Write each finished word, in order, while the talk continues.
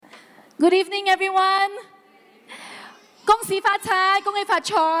Good evening, everyone. 恭喜发财，恭喜发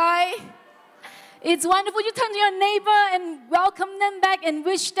财. It's wonderful. You turn to your neighbor and welcome them back and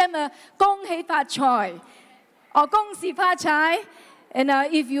wish them a 恭喜发财 or 恭喜发财. And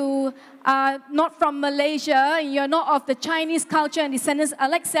if you are not from Malaysia and you're not of the Chinese culture and descendants,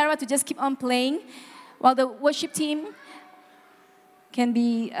 I'd like Sarah to just keep on playing while the worship team can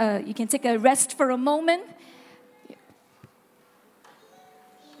be, you can take a rest for a moment.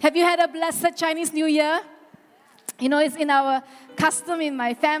 Have you had a blessed Chinese New Year? You know, it's in our custom in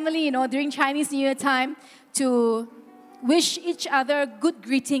my family, during Chinese New Year time to wish each other good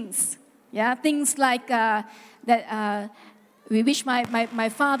greetings. Yeah, things like that we wish my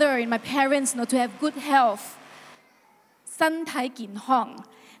father and my parents to have good health. 身體健康,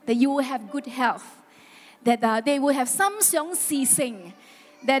 that you will have good health. That they will have 心想事成.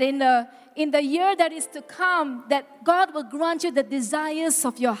 That in the year that is to come, that God will grant you the desires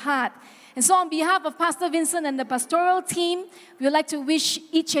of your heart. And so on behalf of Pastor Vincent and the pastoral team, we would like to wish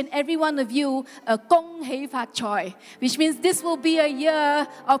each and every one of you a 恭喜發財, which means this will be a year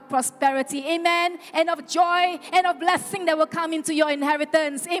of prosperity, amen, and of joy and of blessing that will come into your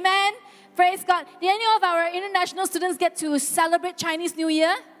inheritance, amen. Praise God. Did any of our international students get to celebrate Chinese New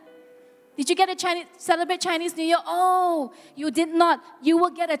Year? Did you get to celebrate Chinese New Year? Oh, you did not. You will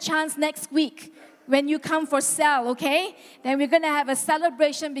get a chance next week when you come for cell, okay? Then we're going to have a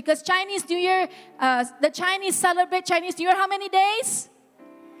celebration because Chinese New Year, the Chinese celebrate Chinese New Year how many days?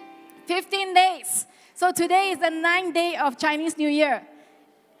 15 days. So today is the 9th day of Chinese New Year.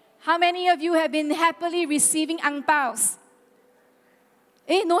 How many of you have been happily receiving ang paos?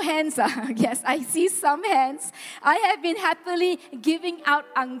 No hands. Yes, I see some hands. I have been happily giving out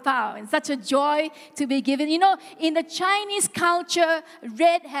ang pao. It's such a joy to be given. In the Chinese culture,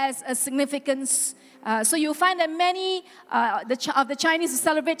 red has a significance. So you'll find that many of the Chinese who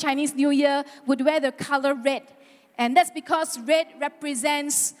celebrate Chinese New Year would wear the color red. And that's because red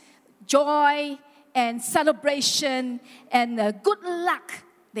represents joy and celebration and good luck,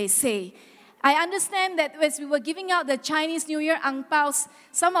 they say. I understand that as we were giving out the Chinese New Year ang paos,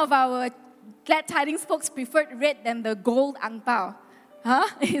 some of our Glad Tidings folks preferred red than the gold ang pao. Huh?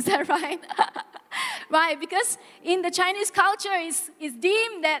 Is that right? Right, because in the Chinese culture, it's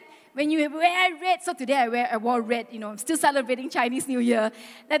deemed that when you wear red, so today I wore red, I'm still celebrating Chinese New Year,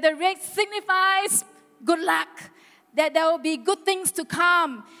 that the red signifies good luck, that there will be good things to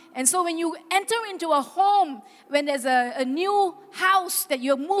come. And so when you enter into a home, when there's a new house that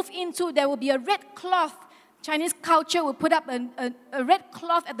you move into, there will be a red cloth. Chinese culture will put up a red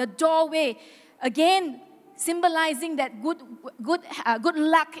cloth at the doorway, again symbolizing that good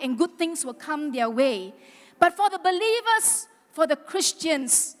luck and good things will come their way. But for the believers, for the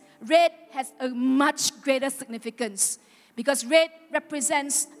Christians, red has a much greater significance because red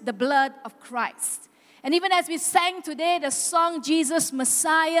represents the blood of Christ. And even as we sang today, the song, Jesus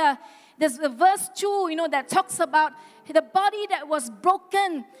Messiah, there's the verse 2, that talks about the body that was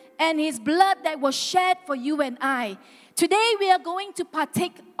broken and His blood that was shed for you and I. Today we are going to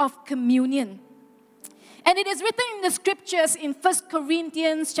partake of communion. And it is written in the scriptures in 1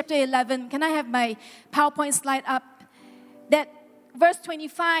 Corinthians chapter 11. Can I have my PowerPoint slide up? That verse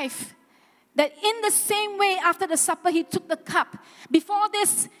 25, that in the same way after the supper He took the cup. Before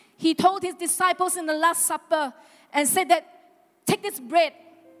this, He told His disciples in the Last Supper and said that, take this bread,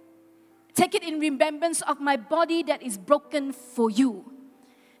 take it in remembrance of my body that is broken for you.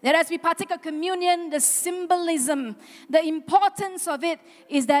 That as we partake of communion, the symbolism, the importance of it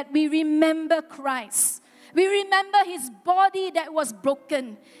is that we remember Christ. We remember His body that was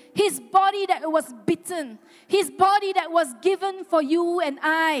broken, His body that was beaten, His body that was given for you and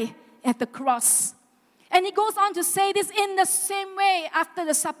I at the cross. And He goes on to say this, in the same way, after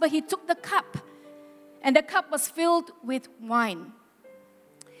the supper, He took the cup. And the cup was filled with wine.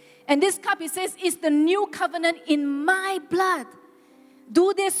 And this cup, He says, is the new covenant in my blood.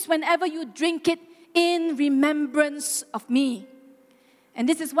 Do this whenever you drink it in remembrance of me. And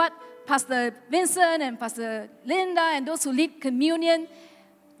this is what Pastor Vincent and Pastor Linda and those who lead communion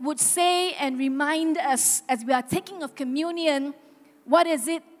would say and remind us as we are taking of communion. What is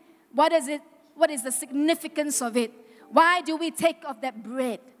it? What is the significance of it? Why do we take of that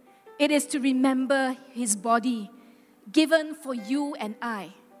bread? It is to remember His body given for you and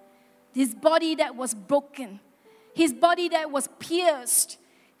I. His body that was broken. His body that was pierced.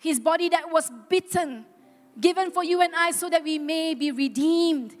 His body that was beaten. Given for you and I so that we may be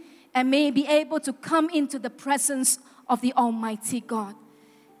redeemed and may be able to come into the presence of the Almighty God.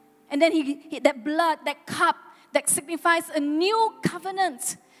 And then that blood, that cup, that signifies a new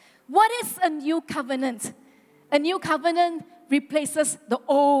covenant. What is a new covenant? A new covenant replaces the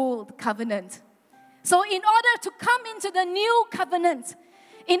old covenant. So in order to come into the new covenant,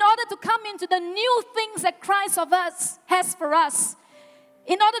 in order to come into the new things that Christ of us has for us,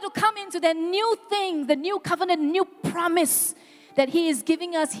 in order to come into the new thing, the new covenant, new promise that He is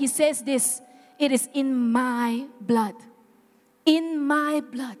giving us, He says this, it is in my blood. In my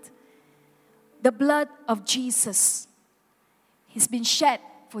blood. The blood of Jesus has been shed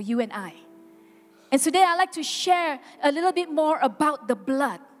for you and I. And today I'd like to share a little bit more about the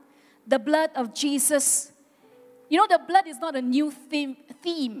blood of Jesus. You know, the blood is not a new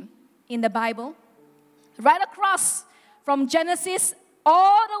theme in the Bible. Right across from Genesis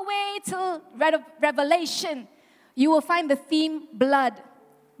all the way to Revelation, you will find the theme blood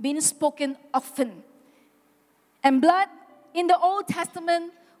being spoken often. And blood in the Old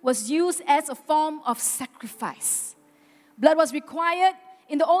Testament was used as a form of sacrifice. Blood was required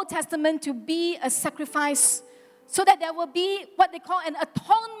in the Old Testament to be a sacrifice so that there will be what they call an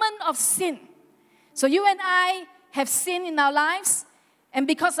atonement of sin. So you and I have sin in our lives, and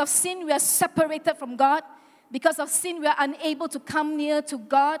because of sin we are separated from God. Because of sin we are unable to come near to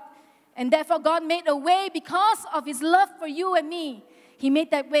God, and therefore God made a way because of His love for you and me. He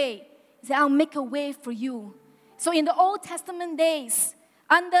made that way. He said, I'll make a way for you. So in the Old Testament days,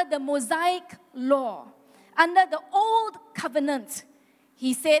 under the Mosaic law, under the Old Covenant,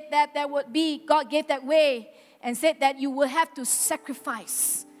 He said that there would be, God gave that way and said that you will have to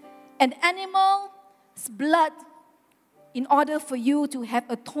sacrifice an animal's blood in order for you to have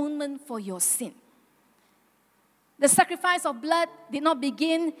atonement for your sin. The sacrifice of blood did not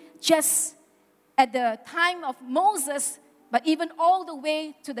begin just at the time of Moses, but even all the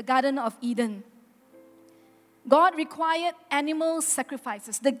way to the Garden of Eden. God required animal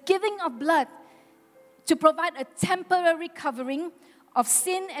sacrifices, the giving of blood, to provide a temporary covering of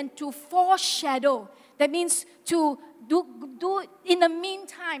sin and to foreshadow. That means to do in the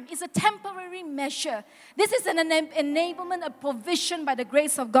meantime. It's a temporary measure. This is an enablement, a provision by the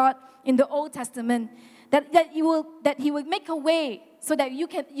grace of God in the Old Testament, that He will make a way so that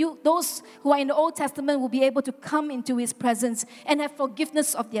those who are in the Old Testament will be able to come into His presence and have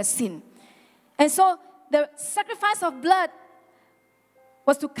forgiveness of their sin. And so the sacrifice of blood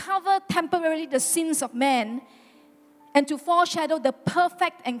was to cover temporarily the sins of man and to foreshadow the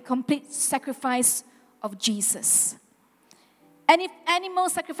perfect and complete sacrifice of Jesus. And if animal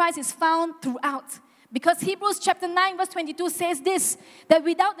sacrifice is found throughout, because Hebrews chapter 9 verse 22 says this, that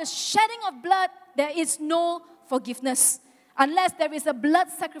without the shedding of blood, there is no forgiveness. Unless there is a blood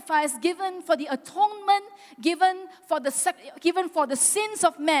sacrifice given for the atonement, given for the sins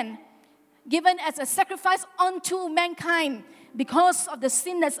of men, given as a sacrifice unto mankind because of the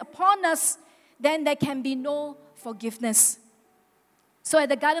sin that's upon us, then there can be no forgiveness. So at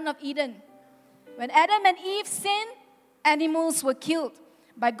the Garden of Eden, when Adam and Eve sinned, animals were killed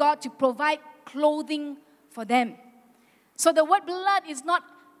by God to provide clothing for them. So the word blood is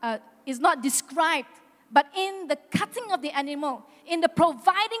not described, but in the cutting of the animal, in the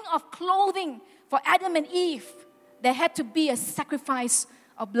providing of clothing for Adam and Eve, there had to be a sacrifice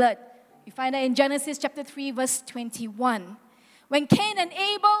of blood. You find that in Genesis chapter 3 verse 21. When Cain and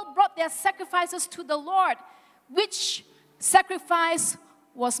Abel brought their sacrifices to the Lord, which sacrifice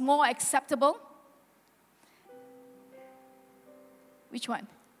was more acceptable? Which one?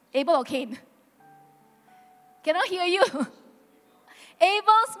 Abel or Cain? Cannot hear you.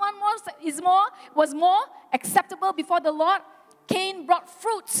 Abel's one was more acceptable before the Lord. Cain brought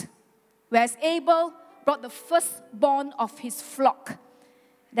fruit, whereas Abel brought the firstborn of his flock.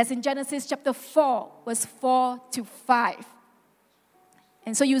 That's in Genesis chapter 4, verse 4 to 5.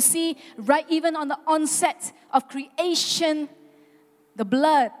 And so you see, right even on the onset of creation, the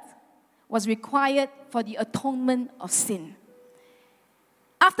blood was required for the atonement of sin.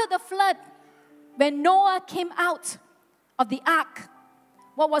 After the flood, when Noah came out of the ark,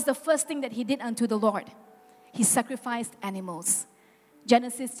 what was the first thing that he did unto the Lord? He sacrificed animals.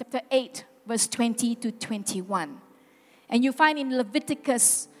 Genesis chapter 8, verse 20 to 21. And you find in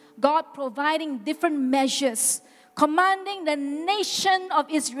Leviticus, God providing different measures, commanding the nation of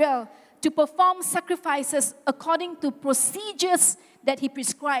Israel to perform sacrifices according to procedures that He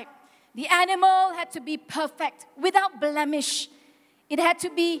prescribed. The animal had to be perfect, without blemish. It had to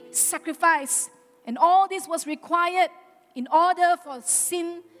be sacrificed. And all this was required in order for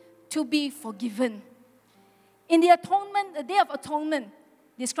sin to be forgiven. In the atonement, the Day of Atonement,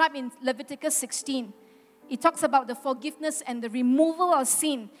 described in Leviticus 16, it talks about the forgiveness and the removal of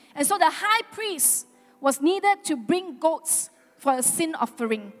sin. And so the high priest was needed to bring goats for a sin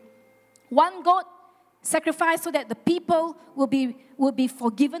offering. One goat sacrifice so that the people will be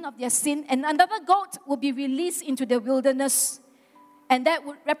forgiven of their sin. And another goat will be released into the wilderness. And that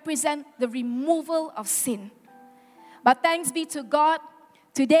would represent the removal of sin. But thanks be to God,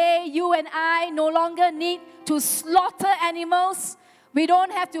 today you and I no longer need to slaughter animals. We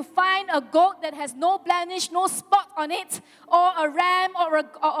don't have to find a goat that has no blemish, no spot on it, or a ram,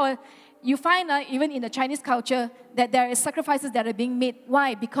 or you find even in the Chinese culture that there are sacrifices that are being made.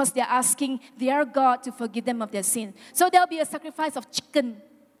 Why? Because they're asking their God to forgive them of their sin. So there'll be a sacrifice of chicken.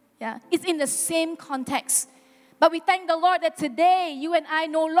 Yeah, it's in the same context. But we thank the Lord that today you and I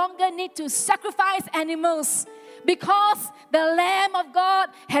no longer need to sacrifice animals because the Lamb of God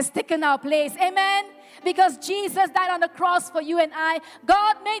has taken our place. Amen. Because Jesus died on the cross for you and I.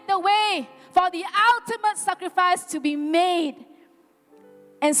 God made the way for the ultimate sacrifice to be made.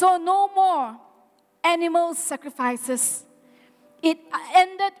 And so no more animal sacrifices. It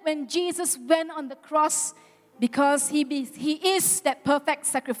ended when Jesus went on the cross because He is that perfect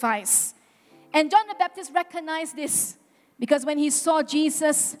sacrifice. And John the Baptist recognized this because when he saw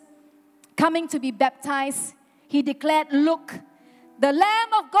Jesus coming to be baptized, he declared, "Look, the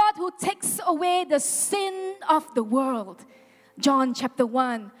Lamb of God who takes away the sin of the world." John chapter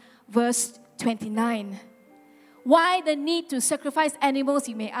 1, verse 29. Why the need to sacrifice animals,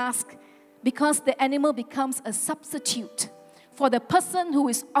 you may ask? Because the animal becomes a substitute for the person who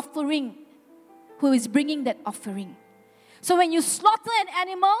is bringing that offering. So when you slaughter an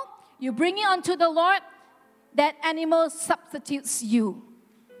animal, you bring it unto the Lord, that animal substitutes you.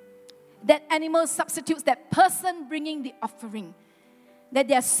 That animal substitutes that person bringing the offering, that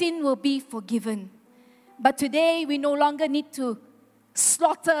their sin will be forgiven. But today, we no longer need to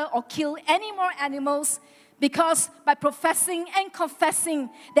slaughter or kill any more animals, because by professing and confessing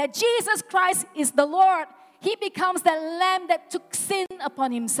that Jesus Christ is the Lord, He becomes the Lamb that took sin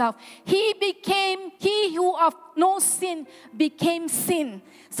upon Himself. He who of no sin became sin,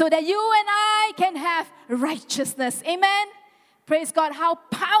 so that you and I can have righteousness. Amen? Praise God, how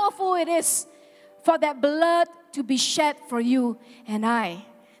powerful it is for that blood to be shed for you and I.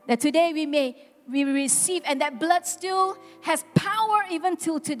 That today we receive, and that blood still has power even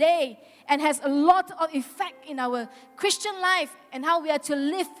till today, and has a lot of effect in our Christian life and how we are to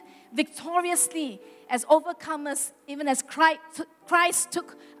live victoriously as overcomers, even as Christ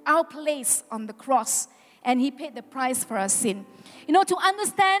took our place on the cross and He paid the price for our sin. You know, to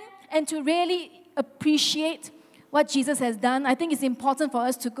understand and to really appreciate what Jesus has done, I think it's important for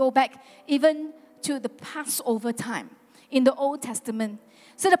us to go back even to the Passover time in the Old Testament.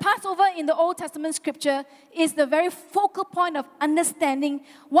 So the Passover in the Old Testament scripture is the very focal point of understanding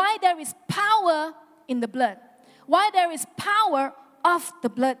why there is power in the blood, why there is power of the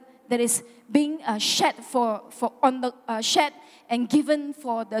blood that is being shed shed and given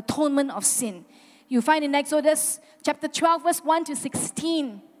for the atonement of sin. You find in Exodus chapter 12, verse 1 to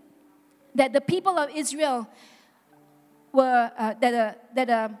 16, that the people of Israel were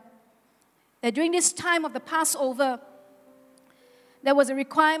that during this time of the Passover, there was a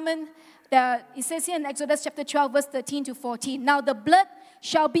requirement that it says here in Exodus chapter 12, verse 13 to 14. "Now the blood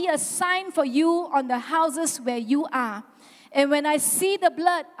shall be a sign for you on the houses where you are. And when I see the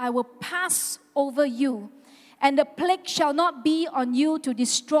blood, I will pass over you. And the plague shall not be on you to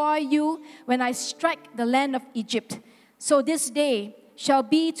destroy you when I strike the land of Egypt. So this day shall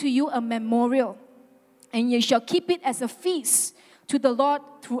be to you a memorial, and you shall keep it as a feast to the Lord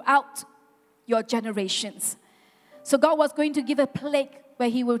throughout your generations." So God was going to give a plague where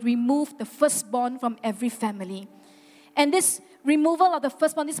He would remove the firstborn from every family. And this removal of the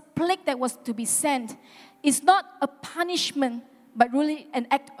firstborn, this plague that was to be sent, is not a punishment, but really an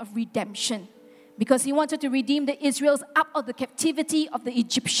act of redemption. Because He wanted to redeem the Israelites out of the captivity of the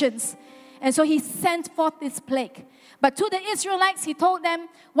Egyptians. And so He sent forth this plague. But to the Israelites, He told them,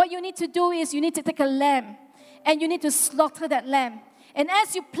 what you need to do is you need to take a lamb, and you need to slaughter that lamb. And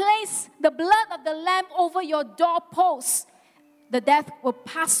as you place the blood of the lamb over your doorpost, the death will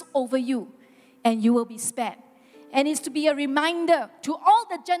pass over you, and you will be spared. And it's to be a reminder to all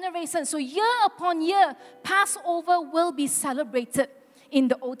the generations. So year upon year, Passover will be celebrated in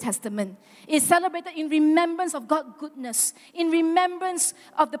the Old Testament. It's celebrated in remembrance of God's goodness, in remembrance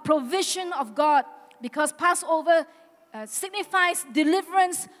of the provision of God, because Passover signifies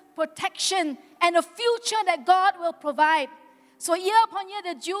deliverance, protection, and a future that God will provide. So year upon year,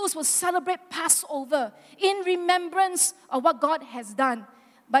 the Jews will celebrate Passover in remembrance of what God has done.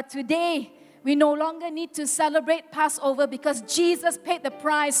 But today, We no longer need to celebrate Passover because Jesus paid the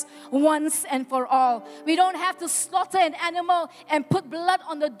price once and for all. We don't have to slaughter an animal and put blood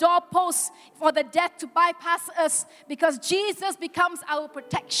on the doorposts for the death to bypass us because Jesus becomes our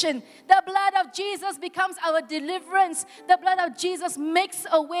protection. The blood of Jesus becomes our deliverance. The blood of Jesus makes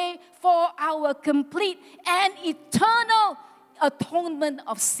a way for our complete and eternal atonement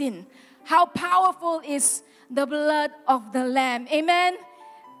of sin. How powerful is the blood of the Lamb. Amen.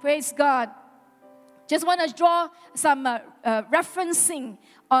 Praise God. Just want to draw some referencing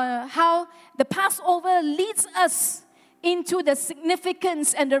on how the Passover leads us into the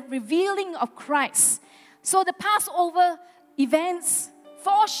significance and the revealing of Christ. So the Passover events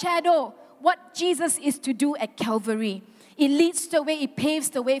foreshadow what Jesus is to do at Calvary. It leads the way, it paves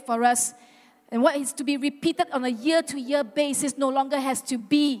the way for us. And what is to be repeated on a year-to-year basis no longer has to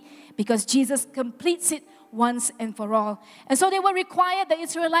be, because Jesus completes it once and for all. And so they were required, the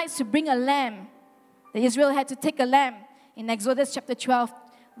Israelites, to bring a lamb. The Israel had to take a lamb in Exodus chapter 12,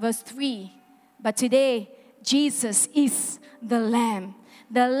 verse 3. But today, Jesus is the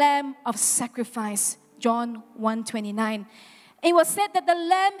lamb of sacrifice. John 1:29. It was said that the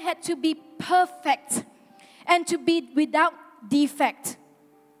lamb had to be perfect and to be without defect.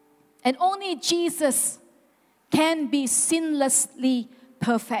 And only Jesus can be sinlessly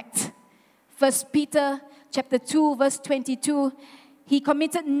perfect. 1 Peter chapter 2, verse 22, he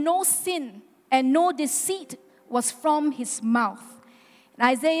committed no sin and no deceit was from his mouth. And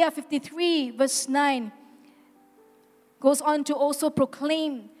Isaiah 53, verse 9, goes on to also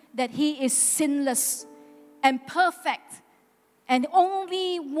proclaim that he is sinless and perfect, and the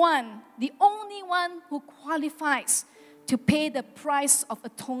only one who qualifies to pay the price of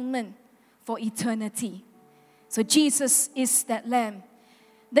atonement for eternity. So Jesus is that lamb.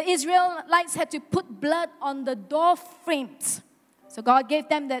 The Israelites had to put blood on the door frames. So God gave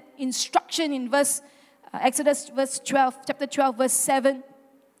them that instruction in Exodus chapter 12, verse 7.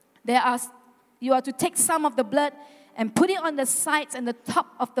 You are to take some of the blood and put it on the sides and the top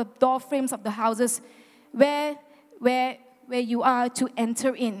of the door frames of the houses where you are to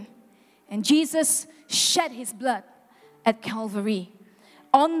enter in. And Jesus shed his blood at Calvary.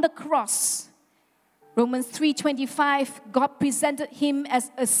 On the cross, Romans 3:25, God presented him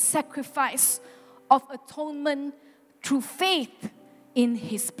as a sacrifice of atonement through faith in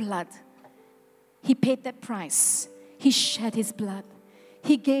his blood. He paid that price. He shed his blood.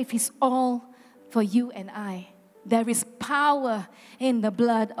 He gave his all for you and I. There is power in the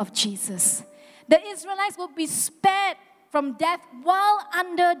blood of Jesus. The Israelites will be spared from death while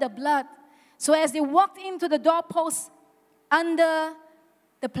under the blood. So as they walked into the doorpost, under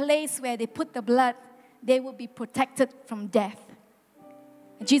the place where they put the blood, they will be protected from death.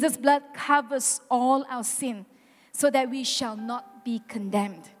 Jesus' blood covers all our sin so that we shall not be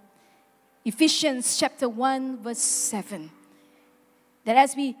condemned. Ephesians chapter 1, verse 7. That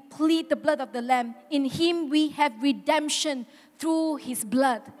as we plead the blood of the Lamb, in him we have redemption through his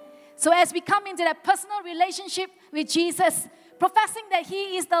blood. So as we come into that personal relationship with Jesus, professing that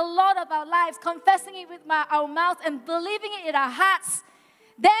he is the Lord of our lives, confessing it with our mouth and believing it in our hearts,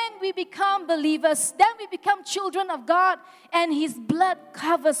 then we become believers. Then we become children of God, and his blood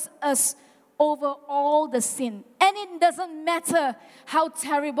covers us over all the sin. And it doesn't matter how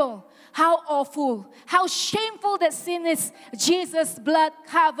terrible, how awful, how shameful that sin is. Jesus' blood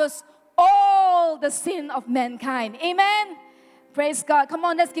covers all the sin of mankind. Amen? Praise God. Come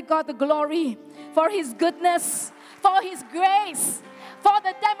on, let's give God the glory for his goodness, for his grace, for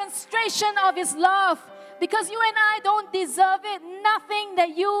the demonstration of his love. Because you and I don't deserve it. Nothing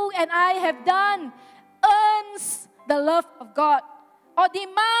that you and I have done earns the love of God, or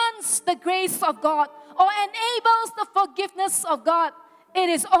demands the grace of God, or enables the forgiveness of God. It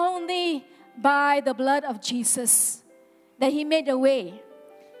is only by the blood of Jesus that he made a way.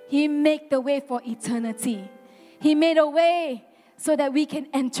 He made the way for eternity. He made a way so that we can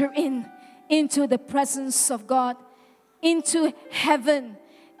enter into the presence of God, into heaven,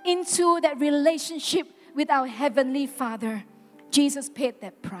 into that relationship with our Heavenly Father. Jesus paid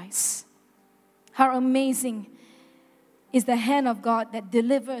that price. How amazing is the hand of God that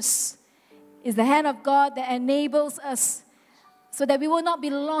delivers, is the hand of God that enables us so that we will not be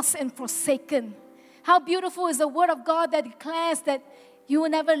lost and forsaken. How beautiful is the word of God that declares that you will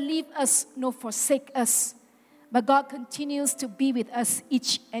never leave us nor forsake us. But God continues to be with us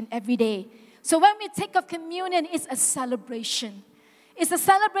each and every day. So when we take of communion, it's a celebration. It's a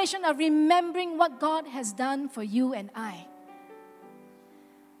celebration of remembering what God has done for you and I.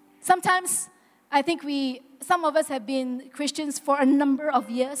 Sometimes I think some of us have been Christians for a number of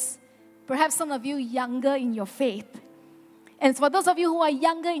years. Perhaps some of you younger in your faith. And for those of you who are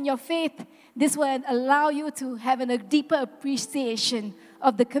younger in your faith, This will allow you to have a deeper appreciation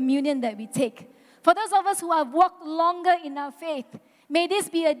of the communion that we take. For those of us who have walked longer in our faith, may this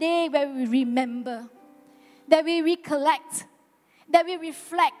be a day where we remember, that we recollect, that we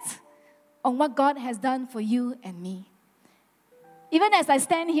reflect on what God has done for you and me. Even as I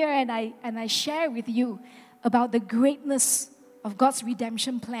stand here and I share with you about the greatness of God's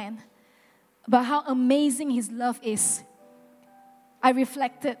redemption plan, about how amazing His love is, I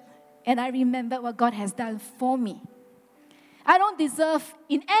reflected and I remembered what God has done for me. I don't deserve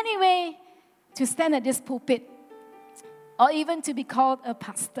in any way to stand at this pulpit or even to be called a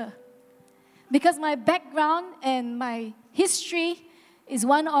pastor, because my background and my history is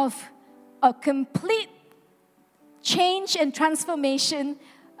one of a complete change and transformation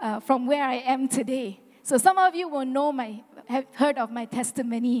from where I am today. So some of you will have heard of my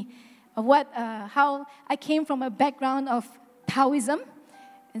testimony of how I came from a background of Taoism,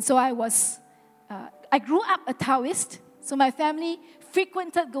 and so I grew up a Taoist. So my family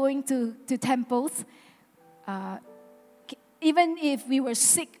frequented going to temples. Even if we were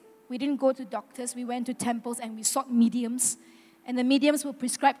sick, we didn't go to doctors. We went to temples and we sought mediums. And the mediums will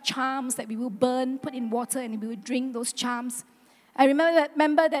prescribe charms that we will burn, put in water, and we will drink those charms. I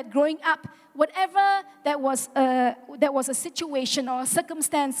remember that growing up, whatever that was a situation or a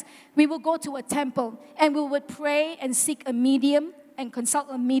circumstance, we would go to a temple and we would pray and seek a medium and consult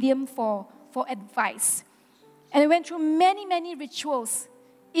a medium for advice. And we went through many, many rituals,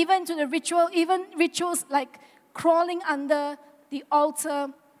 even rituals like crawling under the altar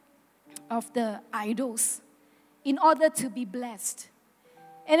of the idols in order to be blessed.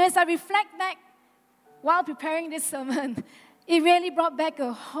 And as I reflect back while preparing this sermon, it really brought back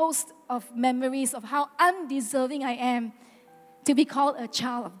a host of memories of how undeserving I am to be called a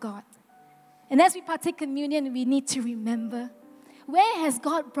child of God. And as we partake communion, we need to remember, where has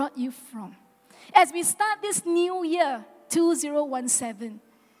God brought you from? As we start this new year, 2017,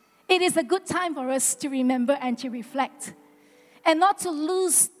 it is a good time for us to remember and to reflect, and not to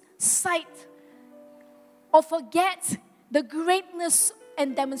lose sight or forget the greatness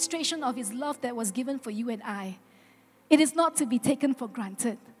and demonstration of His love that was given for you and I. It is not to be taken for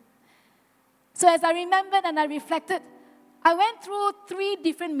granted. So as I remembered and I reflected, I went through 3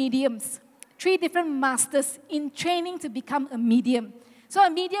 different mediums, 3 different masters in training to become a medium. So a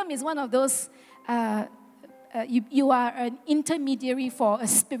medium is one of those, you are an intermediary for a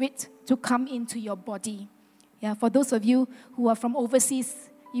spirit to come into your body. Yeah, for those of you who are from overseas,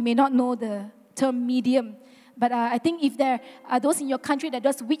 you may not know the term medium. But I think if there are those in your country that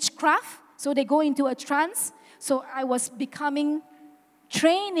does witchcraft, so they go into a trance. So I was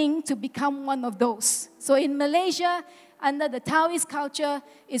training to become one of those. So in Malaysia, under the Taoist culture,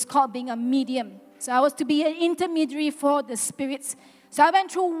 it's called being a medium. So I was to be an intermediary for the spirits. So I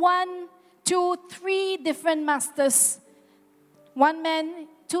went through 1, 2, 3 different masters. 1 man,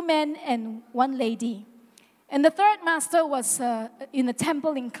 2 men, and 1 lady. And the 3rd master was in a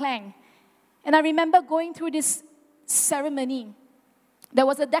temple in Klang. And I remember going through this ceremony. There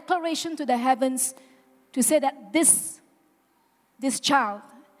was a declaration to the heavens to say that this child,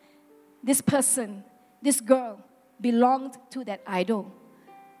 this person, this girl belonged to that idol.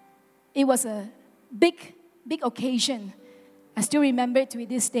 It was a big, big occasion. I still remember it to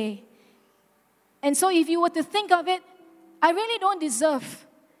this day. And so if you were to think of it, I really don't deserve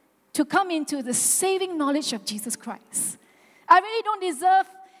to come into the saving knowledge of Jesus Christ. I really don't deserve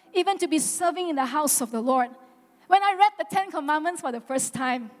even to be serving in the house of the Lord. When I read the 10 Commandments for the first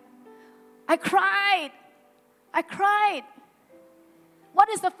time, I cried. What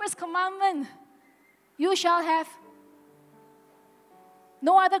is the first commandment? You shall have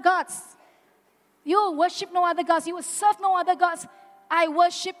no other gods. You will worship no other gods. You will serve no other gods. I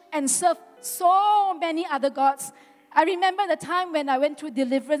worship and serve so many other gods. I remember the time when I went through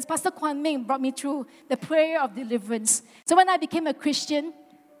deliverance. Pastor Kwan Ming brought me through the prayer of deliverance. So when I became a Christian,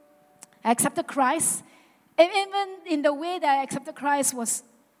 I accepted Christ. And even in the way that I accepted Christ was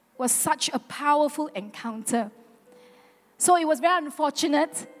such a powerful encounter. So it was very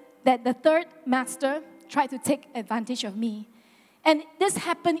unfortunate that the 3rd master tried to take advantage of me. And this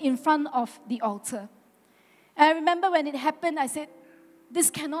happened in front of the altar. And I remember when it happened, I said, this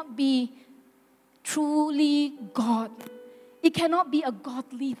cannot be truly God. It cannot be a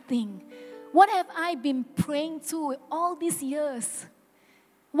godly thing. What have I been praying to all these years?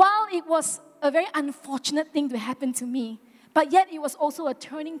 While it was a very unfortunate thing to happen to me, but yet it was also a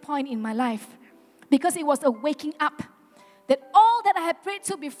turning point in my life, because it was a waking up that all that I had prayed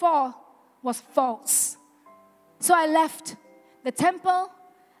to before was false. So I left the temple,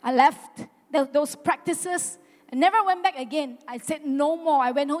 I left those practices, I never went back again. I said, no more.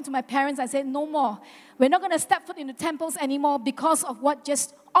 I went home to my parents. I said, no more. We're not going to step foot into temples anymore because of what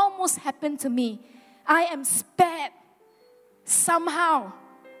just almost happened to me. I am spared somehow.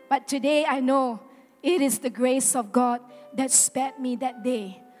 But today I know it is the grace of God that spared me that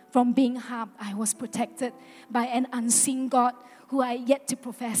day from being harmed. I was protected by an unseen God who I yet to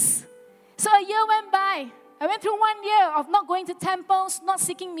profess. So a year went by. I went through 1 year of not going to temples, not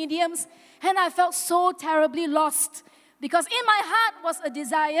seeking mediums, and I felt so terribly lost because in my heart was a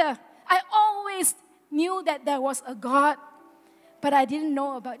desire. I always knew that there was a God, but I didn't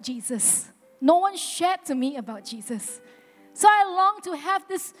know about Jesus. No one shared to me about Jesus. So I longed to have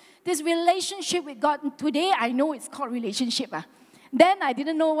this relationship with God. And today I know it's called relationship. Then I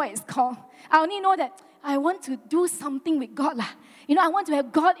didn't know what it's called. I only know that I want to do something with God. I want to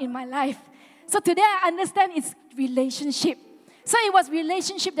have God in my life. So today I understand it's relationship. So it was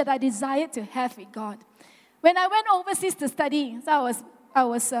relationship that I desired to have with God. When I went overseas to study, so I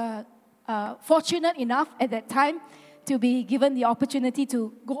was fortunate enough at that time to be given the opportunity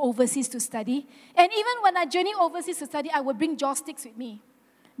to go overseas to study. And even when I journeyed overseas to study, I would bring joysticks with me.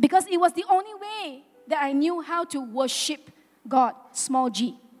 Because it was the only way that I knew how to worship God, small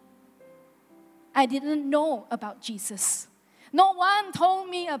g. I didn't know about Jesus. No one told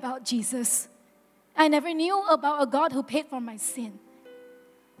me about Jesus. I never knew about a God who paid for my sin.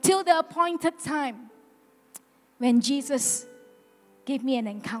 Till the appointed time when Jesus gave me an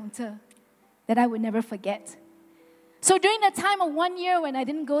encounter that I would never forget. So during the time of 1 year when I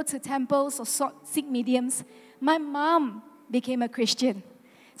didn't go to temples or seek mediums, my mom became a Christian.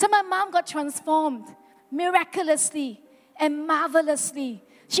 So my mom got transformed miraculously and marvelously.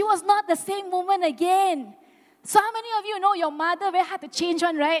 She was not the same woman again. So how many of you know your mother very hard to change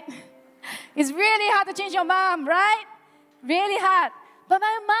one, right? It's really hard to change your mom, right? Really hard. But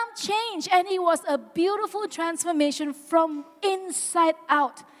my mom changed, and it was a beautiful transformation from inside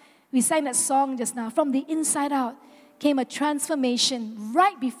out. We sang that song just now. From the inside out came a transformation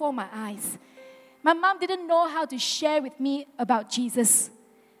right before my eyes. My mom didn't know how to share with me about Jesus,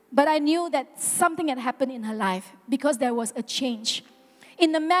 but I knew that something had happened in her life because there was a change.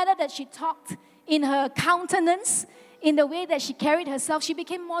 In the manner that she talked, in her countenance, in the way that she carried herself, she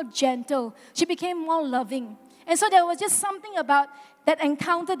became more gentle. She became more loving. And so there was just something about that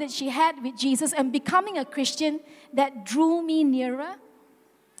encounter that she had with Jesus and becoming a Christian that drew me nearer.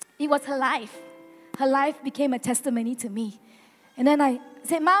 It was her life. Her life became a testimony to me. And then I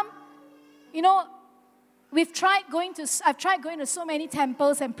said, Mom, I've tried going to so many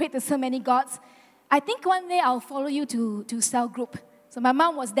temples and prayed to so many gods. I think one day I'll follow you to cell group. So my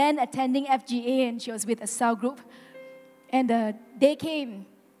mom was then attending FGA and she was with a cell group. And the day came,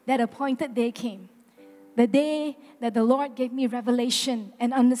 that appointed day came. The day that the Lord gave me revelation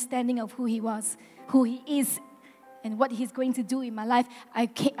and understanding of who He was, who He is, and what He's going to do in my life. I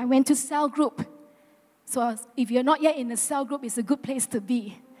went to cell group. So if you're not yet in a cell group, it's a good place to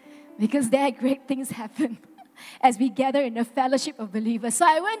be. Because there great things happen as we gather in a fellowship of believers. So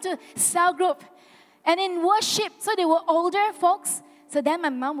I went to cell group. And in worship, so they were older folks. So then my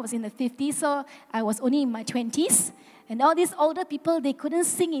mom was in the 50s, so I was only in my 20s. And all these older people, they couldn't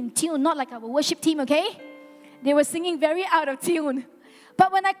sing in tune, not like our worship team, okay? They were singing very out of tune.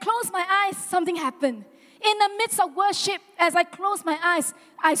 But when I closed my eyes, something happened. In the midst of worship, as I closed my eyes,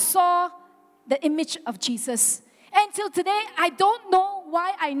 I saw the image of Jesus. Until today, I don't know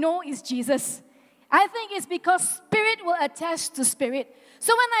why I know it's Jesus. I think it's because spirit will attach to spirit.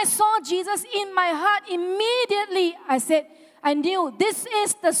 So when I saw Jesus in my heart, immediately I knew this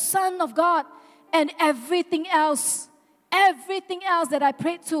is the Son of God. And everything else that I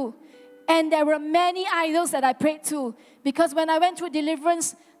prayed to. And there were many idols that I prayed to. Because when I went through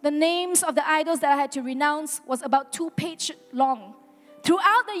deliverance, the names of the idols that I had to renounce was about 2 pages long.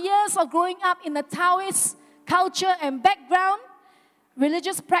 Throughout the years of growing up in the Taoist culture and background,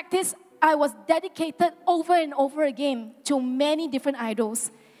 religious practice, I was dedicated over and over again to many different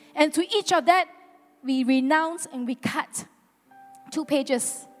idols. And to each of that, we renounced and we cut. 2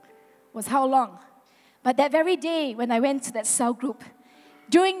 pages was how long? But that very day when I went to that cell group,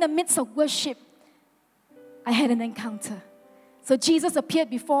 during the midst of worship, I had an encounter. So Jesus appeared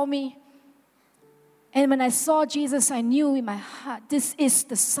before me. And when I saw Jesus, I knew in my heart, this is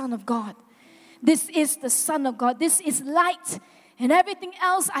the Son of God. This is the Son of God. This is light. And everything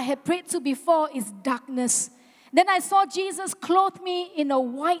else I had prayed to before is darkness. Then I saw Jesus clothe me in a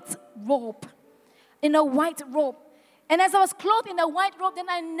white robe. In a white robe. And as I was clothed in a white robe, then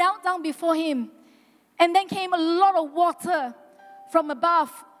I knelt down before Him. And then came a lot of water from above,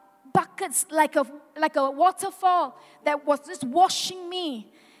 buckets like a waterfall that was just washing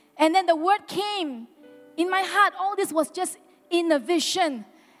me. And then the word came In my heart, all this was just in a vision.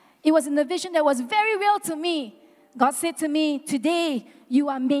 It was in a vision that was very real to me. God said to me, today you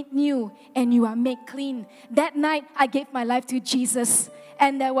are made new and you are made clean. That night, I gave my life to Jesus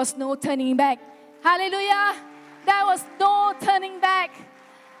and there was no turning back. Hallelujah! There was no turning back.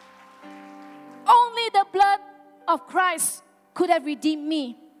 Only the blood of Christ could have redeemed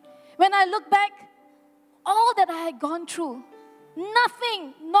me. When I look back, all that I had gone through,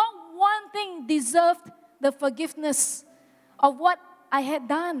 nothing, not one thing deserved the forgiveness of what I had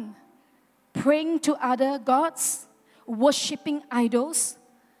done. Praying to other gods, worshipping idols,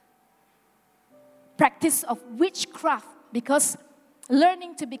 practice of witchcraft, because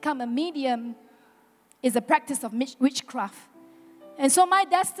learning to become a medium is a practice of witchcraft. And so my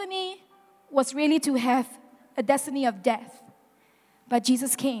destiny was really to have a destiny of death. But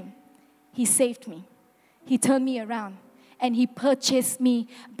Jesus came. He saved me. He turned me around. And He purchased me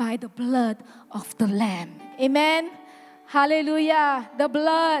by the blood of the Lamb. Amen? Hallelujah. The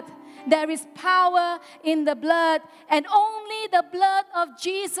blood. There is power in the blood. And only the blood of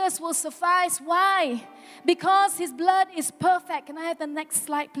Jesus will suffice. Why? Because His blood is perfect. Can I have the next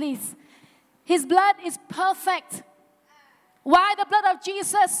slide, please? His blood is perfect. Why the blood of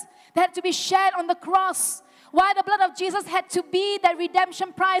Jesus that had to be shed on the cross? Why the blood of Jesus had to be the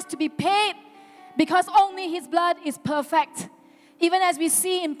redemption price to be paid? Because only His blood is perfect. Even as we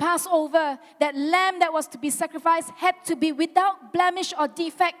see in Passover, that lamb that was to be sacrificed had to be without blemish or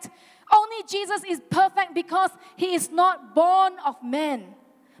defect. Only Jesus is perfect because He is not born of man,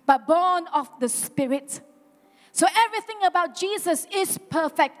 but born of the Spirit. So everything about Jesus is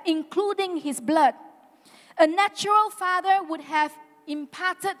perfect, including His blood. A natural father would have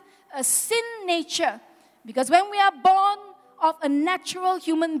imparted a sin nature, because when we are born of a natural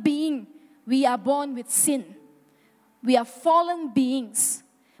human being, we are born with sin. We are fallen beings.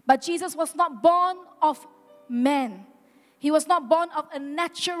 But Jesus was not born of man. He was not born of a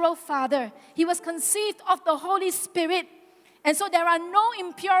natural father. He was conceived of the Holy Spirit. And so there are no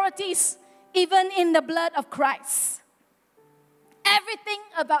impurities even in the blood of Christ. Everything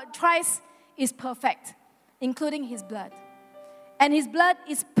about Christ is perfect, including His blood. And His blood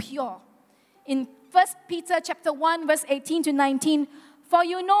is pure. In 1 Peter chapter 1, verse 18 to 19, for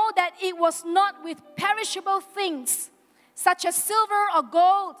you know that it was not with perishable things, such as silver or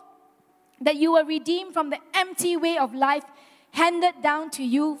gold, that you were redeemed from the empty way of life handed down to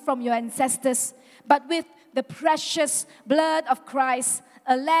you from your ancestors, but with the precious blood of Christ,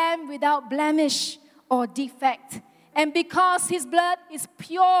 a lamb without blemish or defect. And because His blood is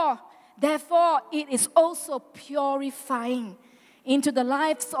pure, therefore it is also purifying into the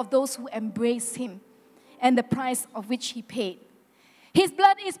lives of those who embrace Him and the price of which He paid. His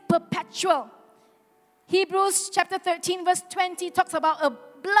blood is perpetual. Hebrews chapter 13 verse 20 talks about a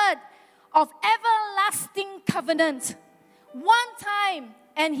blood of everlasting covenant. One time,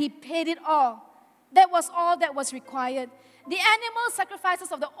 and He paid it all. That was all that was required. The animal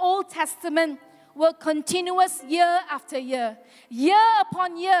sacrifices of the Old Testament were continuous year after year. Year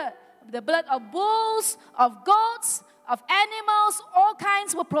upon year, the blood of bulls, of goats, of animals, all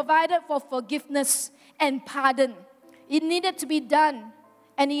kinds were provided for forgiveness and pardon. It needed to be done,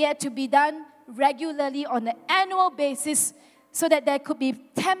 and it had to be done regularly on an annual basis so that there could be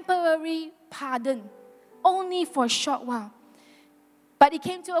temporary pardon, only for a short while. But it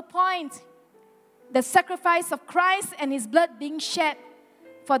came to a point, the sacrifice of Christ and His blood being shed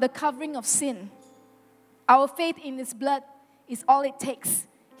for the covering of sin. Our faith in His blood is all it takes.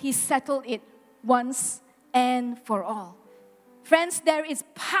 He settled it once and for all. Friends, there is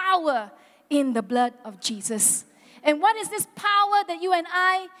power in the blood of Jesus. And what is this power that you and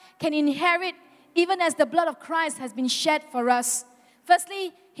I can inherit even as the blood of Christ has been shed for us?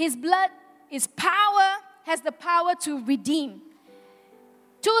 Firstly, His blood is power, has the power to redeem.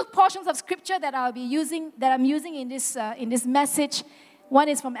 Two portions of scripture that I'm using in this message. One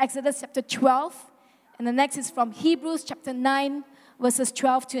is from Exodus chapter 12, and the next is from Hebrews chapter 9, verses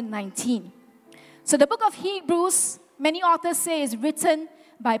 12 to 19. So the book of Hebrews, many authors say, is written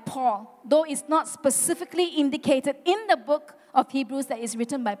by Paul, though it's not specifically indicated in the book of Hebrews that is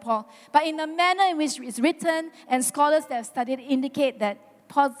written by Paul. But in the manner in which it's written, and scholars that have studied indicate that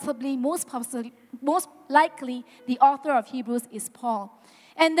most likely, the author of Hebrews is Paul.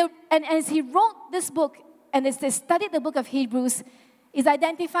 And as he wrote this book, and as they studied the book of Hebrews, it's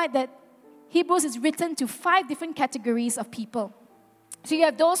identified that Hebrews is written to 5 different categories of people. So you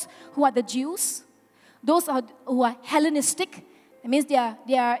have those who are the Jews, those who are Hellenistic. It means they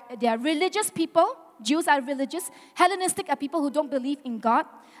are religious people. Jews are religious. Hellenistic are people who don't believe in God.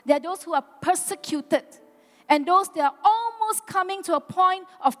 There are those who are persecuted. and those that are almost coming to a point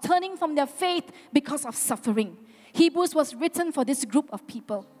of turning from their faith because of suffering. Hebrews was written for this group of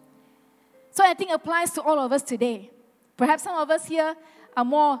people. So I think it applies to all of us today. Perhaps some of us here are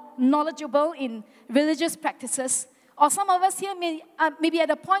more knowledgeable in religious practices, or some of us here may be at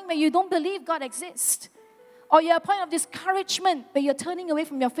a point where you don't believe God exists, or you're at a point of discouragement where you're turning away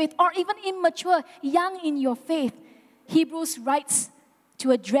from your faith, or even immature, young in your faith. Hebrews writes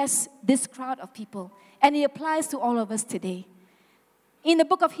to address this crowd of people, and it applies to all of us today. In the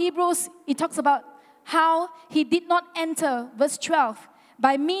book of Hebrews, it talks about how he did not enter, verse 12,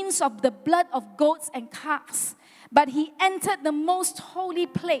 by means of the blood of goats and calves, but he entered the most holy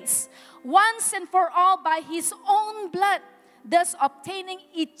place once and for all by his own blood, thus obtaining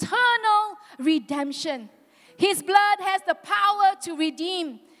eternal redemption. His blood has the power to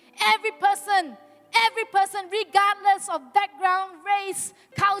redeem every person, regardless of background, race,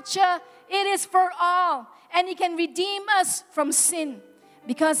 culture. It is for all, and he can redeem us from sin,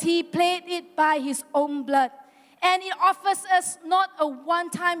 because he paid it by his own blood. And it offers us not a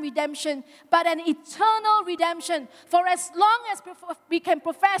one-time redemption, but an eternal redemption. For as long as we can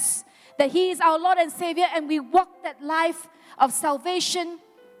profess that he is our Lord and Savior, and we walk that life of salvation,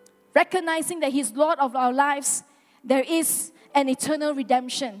 recognizing that he's Lord of our lives, there is an eternal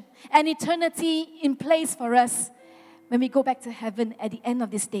redemption, an eternity in place for us when we go back to heaven at the end of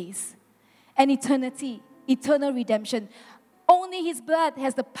these days. An eternity, eternal redemption. Only his blood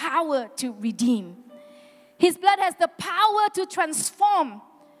has the power to redeem. His blood has the power to transform.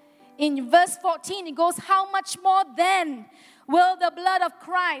 In verse 14, it goes, how much more then will the blood of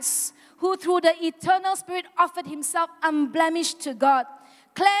Christ, who through the eternal Spirit offered himself unblemished to God,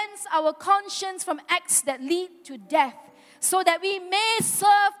 cleanse our conscience from acts that lead to death, so that we may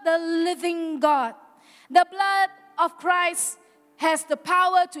serve the living God. The blood of Christ has the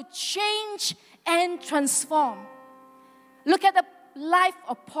power to change and transform. Look at the life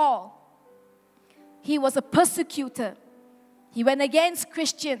of Paul. He was a persecutor. He went against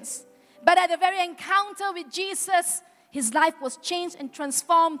Christians. But at the very encounter with Jesus, his life was changed and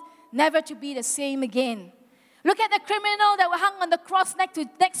transformed, never to be the same again. Look at the criminal that was hung on the cross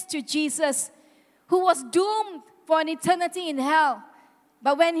next to Jesus, who was doomed for an eternity in hell.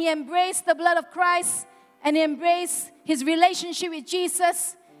 But when he embraced the blood of Christ and he embraced his relationship with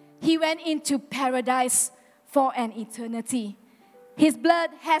Jesus, he went into paradise for an eternity. His blood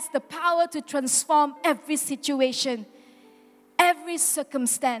has the power to transform every situation, every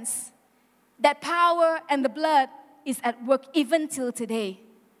circumstance. That power and the blood is at work even till today.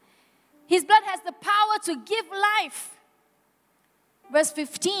 His blood has the power to give life. Verse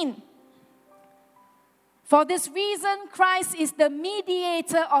 15. For this reason, Christ is the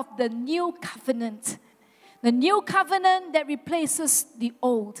mediator of the new covenant. The new covenant that replaces the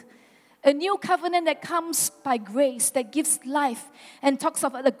old. A new covenant that comes by grace, that gives life and talks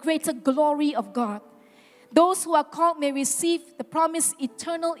about the greater glory of God. Those who are called may receive the promised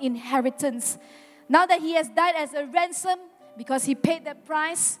eternal inheritance. Now that he has died as a ransom, because he paid that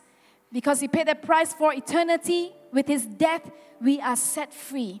price for eternity, with his death, we are set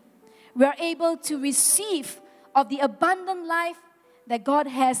free. We are able to receive of the abundant life that God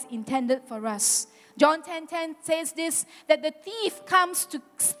has intended for us. John 10:10 says this, that the thief comes to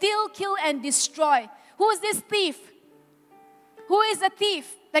steal, kill, and destroy. Who is this thief? Who is the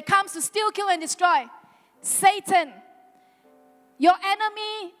thief that comes to steal, kill, and destroy? Satan. Your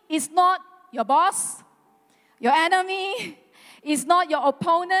enemy is not your boss. Your enemy is not your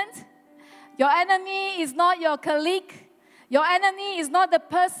opponent. Your enemy is not your colleague. Your enemy is not the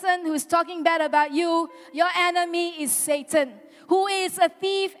person who is talking bad about you. Your enemy is Satan, who is a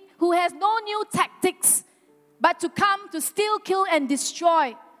thief, who has no new tactics but to come to steal, kill, and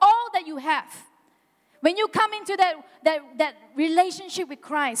destroy all that you have. When you come into that relationship with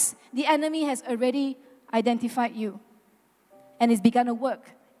Christ, the enemy has already identified you and it's begun to work,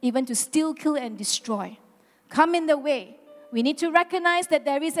 even to steal, kill, and destroy. Come in the way. We need to recognize that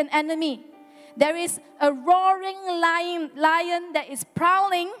there is an enemy. There is a roaring lion that is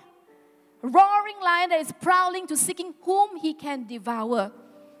prowling, to seeking whom he can devour.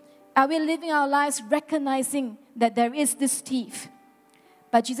 Are we living our lives recognizing that there is this thief?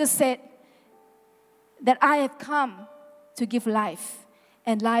 But Jesus said that I have come to give life,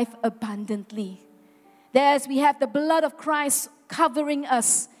 and life abundantly. That as we have the blood of Christ covering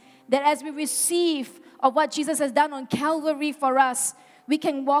us, that as we receive of what Jesus has done on Calvary for us, we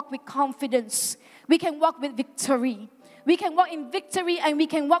can walk with confidence. We can walk with victory. We can walk in victory, and we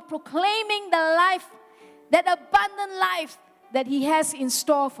can walk proclaiming the life, that abundant life that he has in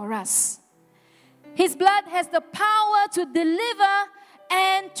store for us. His blood has the power to deliver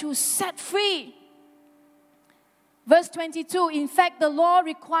and to set free. Verse 22, in fact, the law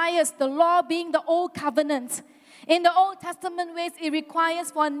being the old covenant. In the Old Testament ways, it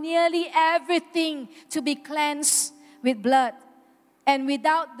requires for nearly everything to be cleansed with blood. And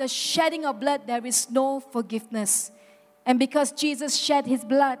without the shedding of blood, there is no forgiveness. And because Jesus shed his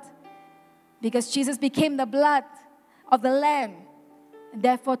blood, because Jesus became the blood of the Lamb, and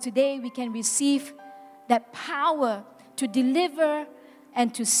therefore today we can receive that power to deliver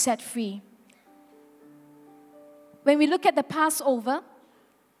and to set free. When we look at the Passover,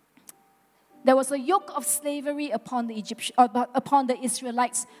 there was a yoke of slavery upon the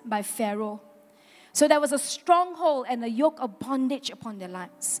Israelites by Pharaoh. So there was a stronghold and a yoke of bondage upon their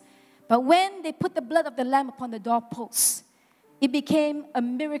lives. But when they put the blood of the Lamb upon the doorposts, it became a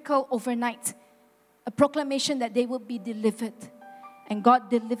miracle overnight, a proclamation that they would be delivered. And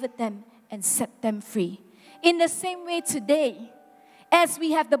God delivered them and set them free. In the same way today, as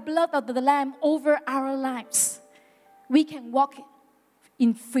we have the blood of the Lamb over our lives, we can walk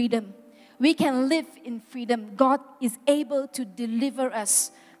in freedom. We can live in freedom. God is able to deliver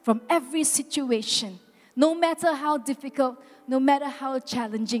us from every situation, no matter how difficult, no matter how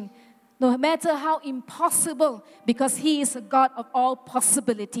challenging, no matter how impossible, because He is a God of all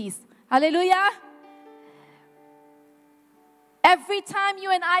possibilities. Hallelujah! Every time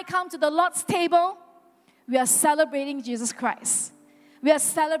you and I come to the Lord's table, we are celebrating Jesus Christ. We are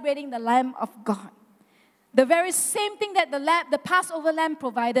celebrating the Lamb of God. The very same thing that the Passover lamb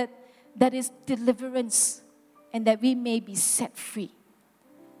provided, that is deliverance, and that we may be set free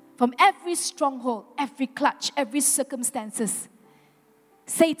from every stronghold, every clutch, every circumstances.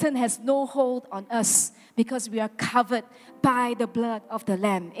 Satan has no hold on us because we are covered by the blood of the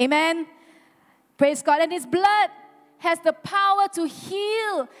Lamb. Amen? Praise God. And His blood has the power to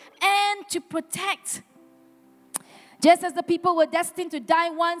heal and to protect. Just as the people were destined to die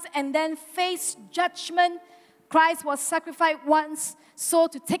once and then face judgment, Christ was sacrificed once, so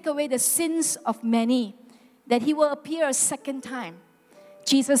to take away the sins of many, that He will appear a second time.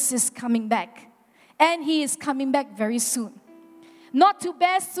 Jesus is coming back, and He is coming back very soon. Not to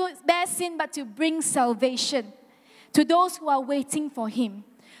bear sin, but to bring salvation to those who are waiting for Him.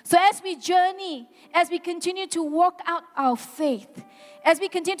 So as we journey, as we continue to walk out our faith, as we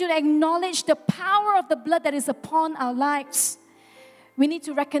continue to acknowledge the power of the blood that is upon our lives, we need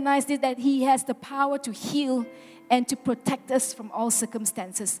to recognize this, that He has the power to heal and to protect us from all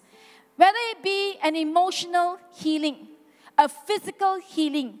circumstances. Whether it be an emotional healing, a physical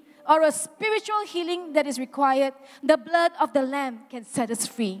healing, or a spiritual healing that is required, the blood of the Lamb can set us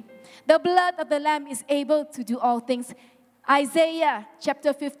free. The blood of the Lamb is able to do all things. Isaiah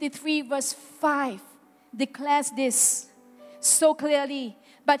chapter 53 verse 5 declares this so clearly.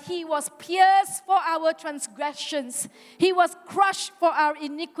 But He was pierced for our transgressions. He was crushed for our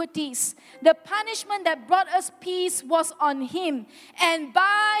iniquities. The punishment that brought us peace was on Him. And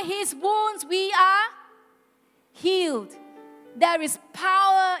by His wounds we are healed. There is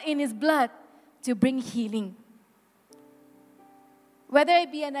power in His blood to bring healing. Whether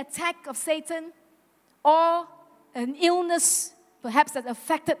it be an attack of Satan or an illness, perhaps that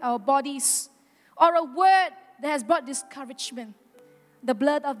affected our bodies, or a word that has brought discouragement, the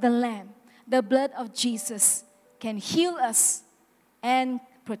blood of the Lamb, the blood of Jesus can heal us and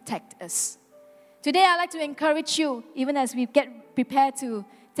protect us. Today, I'd like to encourage you, even as we get prepared to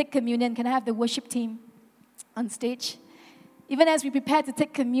take communion. Can I have the worship team on stage? Even as we prepare to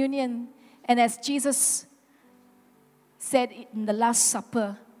take communion, and as Jesus said in the Last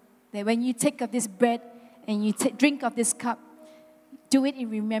Supper, that when you take of this bread and you drink of this cup, do it in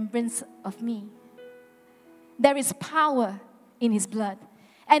remembrance of me. There is power in His blood.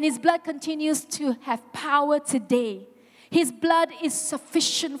 And His blood continues to have power today. His blood is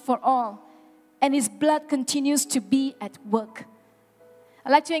sufficient for all. And His blood continues to be at work.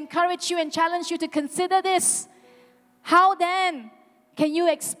 I'd like to encourage you and challenge you to consider this. How then can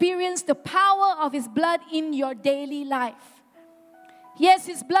you experience the power of His blood in your daily life? Yes,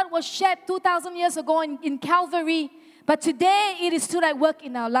 His blood was shed 2,000 years ago in Calvary, but today it is still at work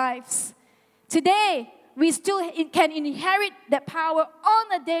in our lives. Today, we still can inherit that power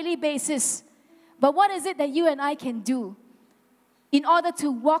on a daily basis. But what is it that you and I can do in order to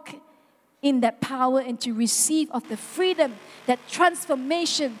walk in that power and to receive of the freedom, that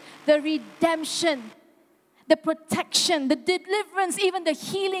transformation, the redemption, the protection, the deliverance, even the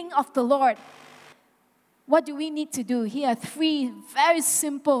healing of the Lord? What do we need to do? Here are three very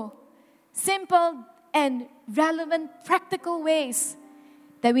simple and relevant, practical ways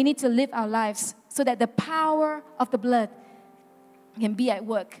that we need to live our lives so that the power of the blood can be at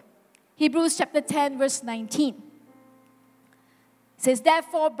work. Hebrews chapter 10 verse 19 says,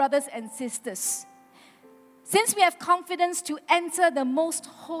 therefore, brothers and sisters, Since we have confidence to enter the most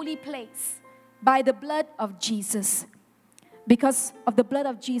holy place by the blood of Jesus, because of the blood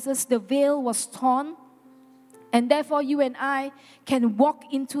of Jesus, the veil was torn, and therefore you and I can walk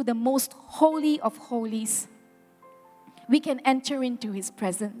into the most holy of holies. We can enter into His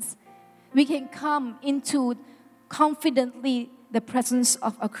presence. We can come into confidently the presence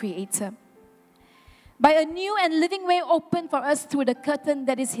of our Creator. By a new and living way opened for us through the curtain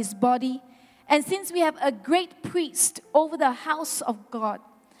that is His body, and since we have a great priest over the house of God,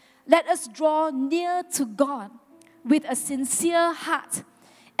 let us draw near to God with a sincere heart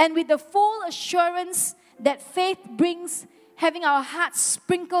and with the full assurance that faith brings, having our hearts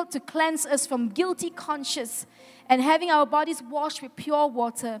sprinkled to cleanse us from guilty conscience and having our bodies washed with pure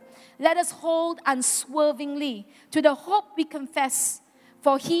water. Let us hold unswervingly to the hope we confess,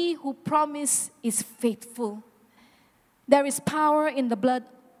 for He who promised is faithful. There is power in the blood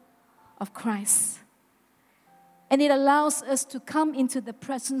of Christ, and it allows us to come into the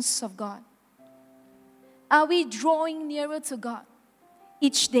presence of God. Are we drawing nearer to God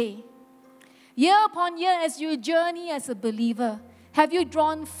each day? Year upon year, as you journey as a believer, have you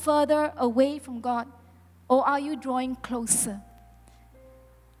drawn further away from God, or are you drawing closer?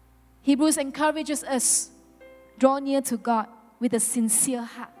 Hebrews encourages us, draw near to God with a sincere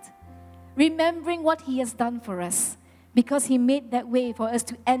heart, remembering what He has done for us, because He made that way for us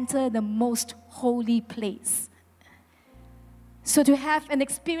to enter the most holy place. So to have and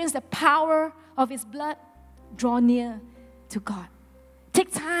experience the power of His blood, draw near to God.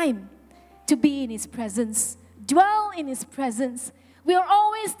 Take time to be in His presence. Dwell in His presence. We are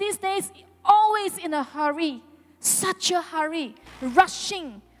always, these days, always in a hurry. Such a hurry.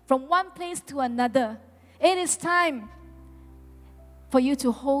 Rushing from one place to another. It is time for you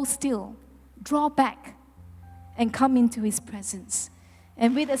to hold still. Draw back and come into His presence.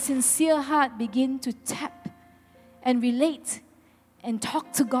 And with a sincere heart, begin to tap and relate and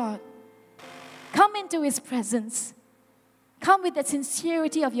talk to God. Come into His presence. Come with the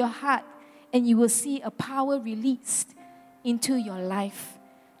sincerity of your heart, and you will see a power released into your life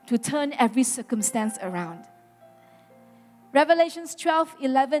to turn every circumstance around. Revelations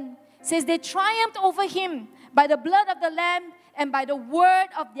 12:11 says, they triumphed over Him by the blood of the Lamb and by the word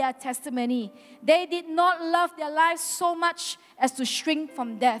of their testimony. They did not love their lives so much as to shrink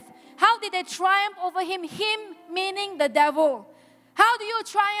from death. How did they triumph over Him? Him meaning the devil. How do you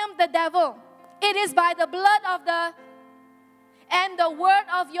triumph the devil? It is by the blood of and the word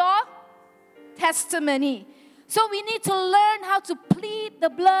of your testimony. So we need to learn how to plead the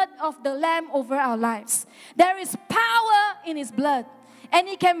blood of the Lamb over our lives. There is power in His blood, and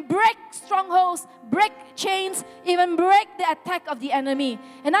He can break strongholds, break chains, even break the attack of the enemy.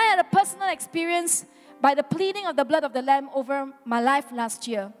 And I had a personal experience by the pleading of the blood of the Lamb over my life last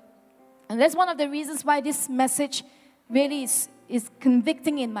year. And that's one of the reasons why this message really is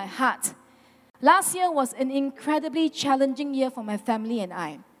convicting in my heart. Last year was an incredibly challenging year for my family and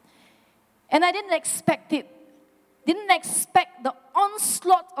I. And I didn't expect it. Didn't expect the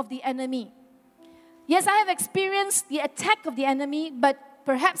onslaught of the enemy. Yes, I have experienced the attack of the enemy, but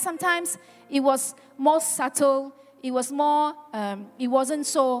perhaps sometimes it was more subtle. It was more, it wasn't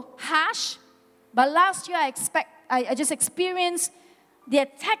so harsh. But last year I just experienced the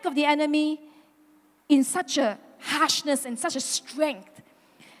attack of the enemy in such a harshness and such a strength.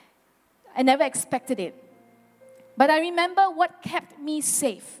 I never expected it. But I remember what kept me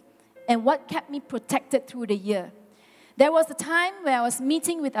safe and what kept me protected through the year. There was a time where I was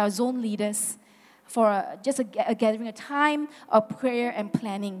meeting with our zone leaders for a gathering, a time of prayer and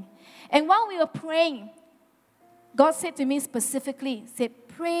planning. And while we were praying, God said to me specifically,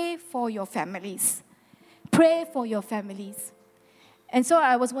 pray for your families. Pray for your families. And so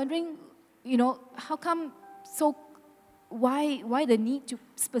I was wondering, how come why the need to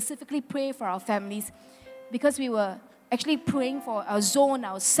specifically pray for our families? Because we were actually praying for our zone,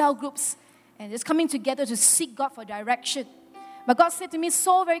 our cell groups, and just coming together to seek God for direction. But God said to me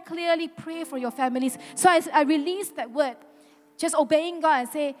so very clearly, pray for your families. So I released that word, just obeying God and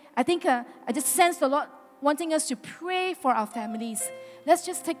say, I think I just sensed the Lord wanting us to pray for our families. Let's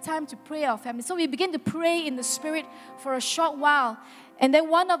just take time to pray our families. So we began to pray in the Spirit for a short while. And then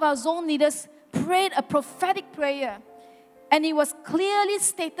one of our zone leaders prayed a prophetic prayer. And it was clearly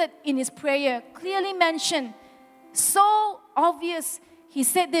stated in his prayer, clearly mentioned, so obvious. He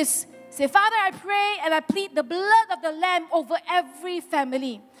said this, Father, I pray and I plead the blood of the Lamb over every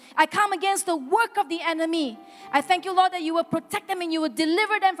family. I come against the work of the enemy. I thank you, Lord, that you will protect them and you will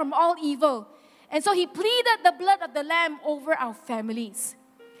deliver them from all evil. And so he pleaded the blood of the Lamb over our families.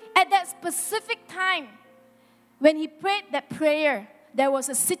 At that specific time, when he prayed that prayer, there was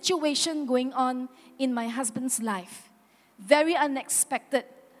a situation going on in my husband's life. Very unexpected.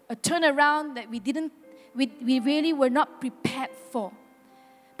 A turnaround that we really were not prepared for.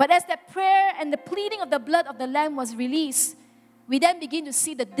 But as that prayer and the pleading of the blood of the Lamb was released, we then begin to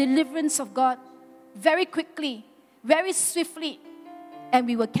see the deliverance of God very quickly, very swiftly, and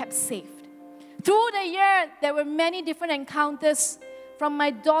we were kept saved. Through the year, there were many different encounters from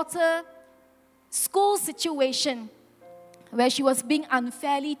my daughter's school situation where she was being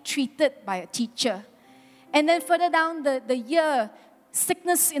unfairly treated by a teacher. And then further down the year,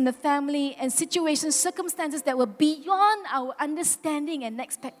 sickness in the family and situations, circumstances that were beyond our understanding and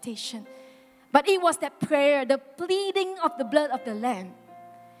expectation. But it was that prayer, the pleading of the blood of the Lamb.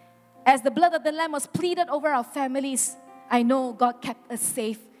 As the blood of the Lamb was pleaded over our families, I know God kept us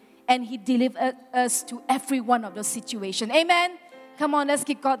safe and He delivered us to every one of those situations. Amen? Come on, let's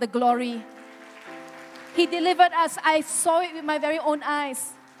give God the glory. He delivered us. I saw it with my very own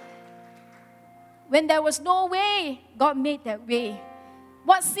eyes. When there was no way, God made that way.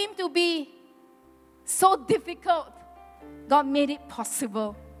 What seemed to be so difficult, God made it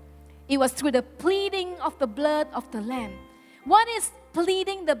possible. It was through the pleading of the blood of the Lamb. What is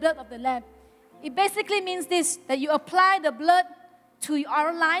pleading the blood of the Lamb? It basically means this, that you apply the blood to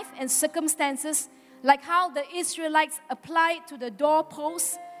our life and circumstances, like how the Israelites applied to the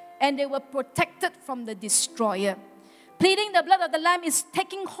doorposts, and they were protected from the destroyer. Pleading the blood of the Lamb is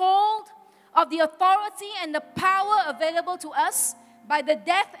taking hold of the authority and the power available to us by the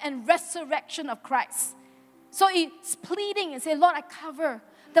death and resurrection of Christ. So it's pleading and saying, Lord, I cover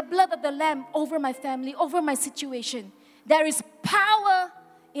the blood of the Lamb over my family, over my situation. There is power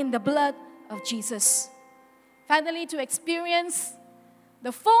in the blood of Jesus. Finally, to experience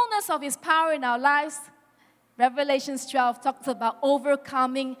the fullness of His power in our lives, Revelation 12 talks about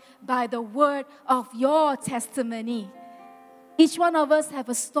overcoming by the word of your testimony. Each one of us have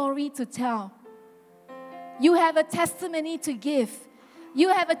a story to tell. You have a testimony to give. You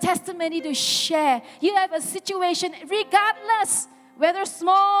have a testimony to share. You have a situation, regardless whether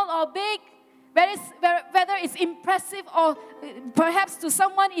small or big, whether it's impressive or perhaps to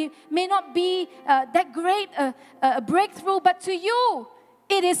someone it may not be that great a breakthrough, but to you,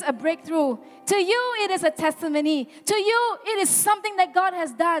 it is a breakthrough. To you, it is a testimony. To you, it is something that God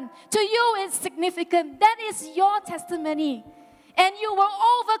has done. To you, it's significant. That is your testimony. And you will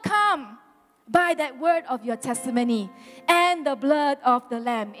overcome by that word of your testimony and the blood of the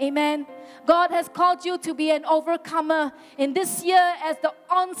Lamb. Amen. God has called you to be an overcomer in this year as the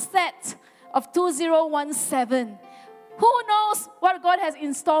onset of 2017. Who knows what God has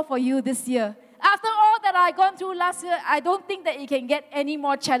in store for you this year? After all that I've gone through last year, I don't think that it can get any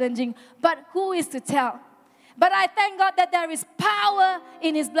more challenging. But who is to tell? But I thank God that there is power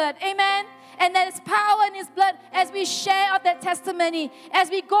in His blood. Amen. And there is power in His blood as we share of that testimony.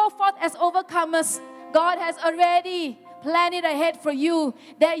 As we go forth as overcomers, God has already planned it ahead for you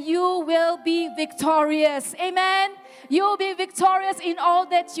that you will be victorious. Amen. You'll be victorious in all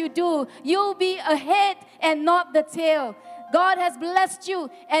that you do. You'll be ahead and not the tail. God has blessed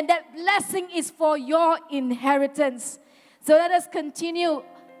you, and that blessing is for your inheritance. So let us continue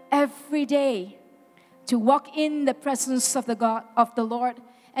every day to walk in the presence of the Lord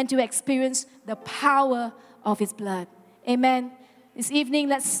and to experience the power of His blood. Amen. This evening,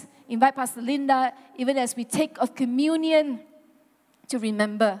 let's invite Pastor Linda, even as we take of communion, to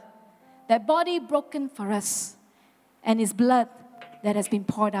remember that body broken for us and His blood that has been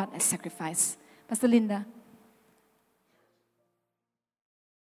poured out as sacrifice. Pastor Linda.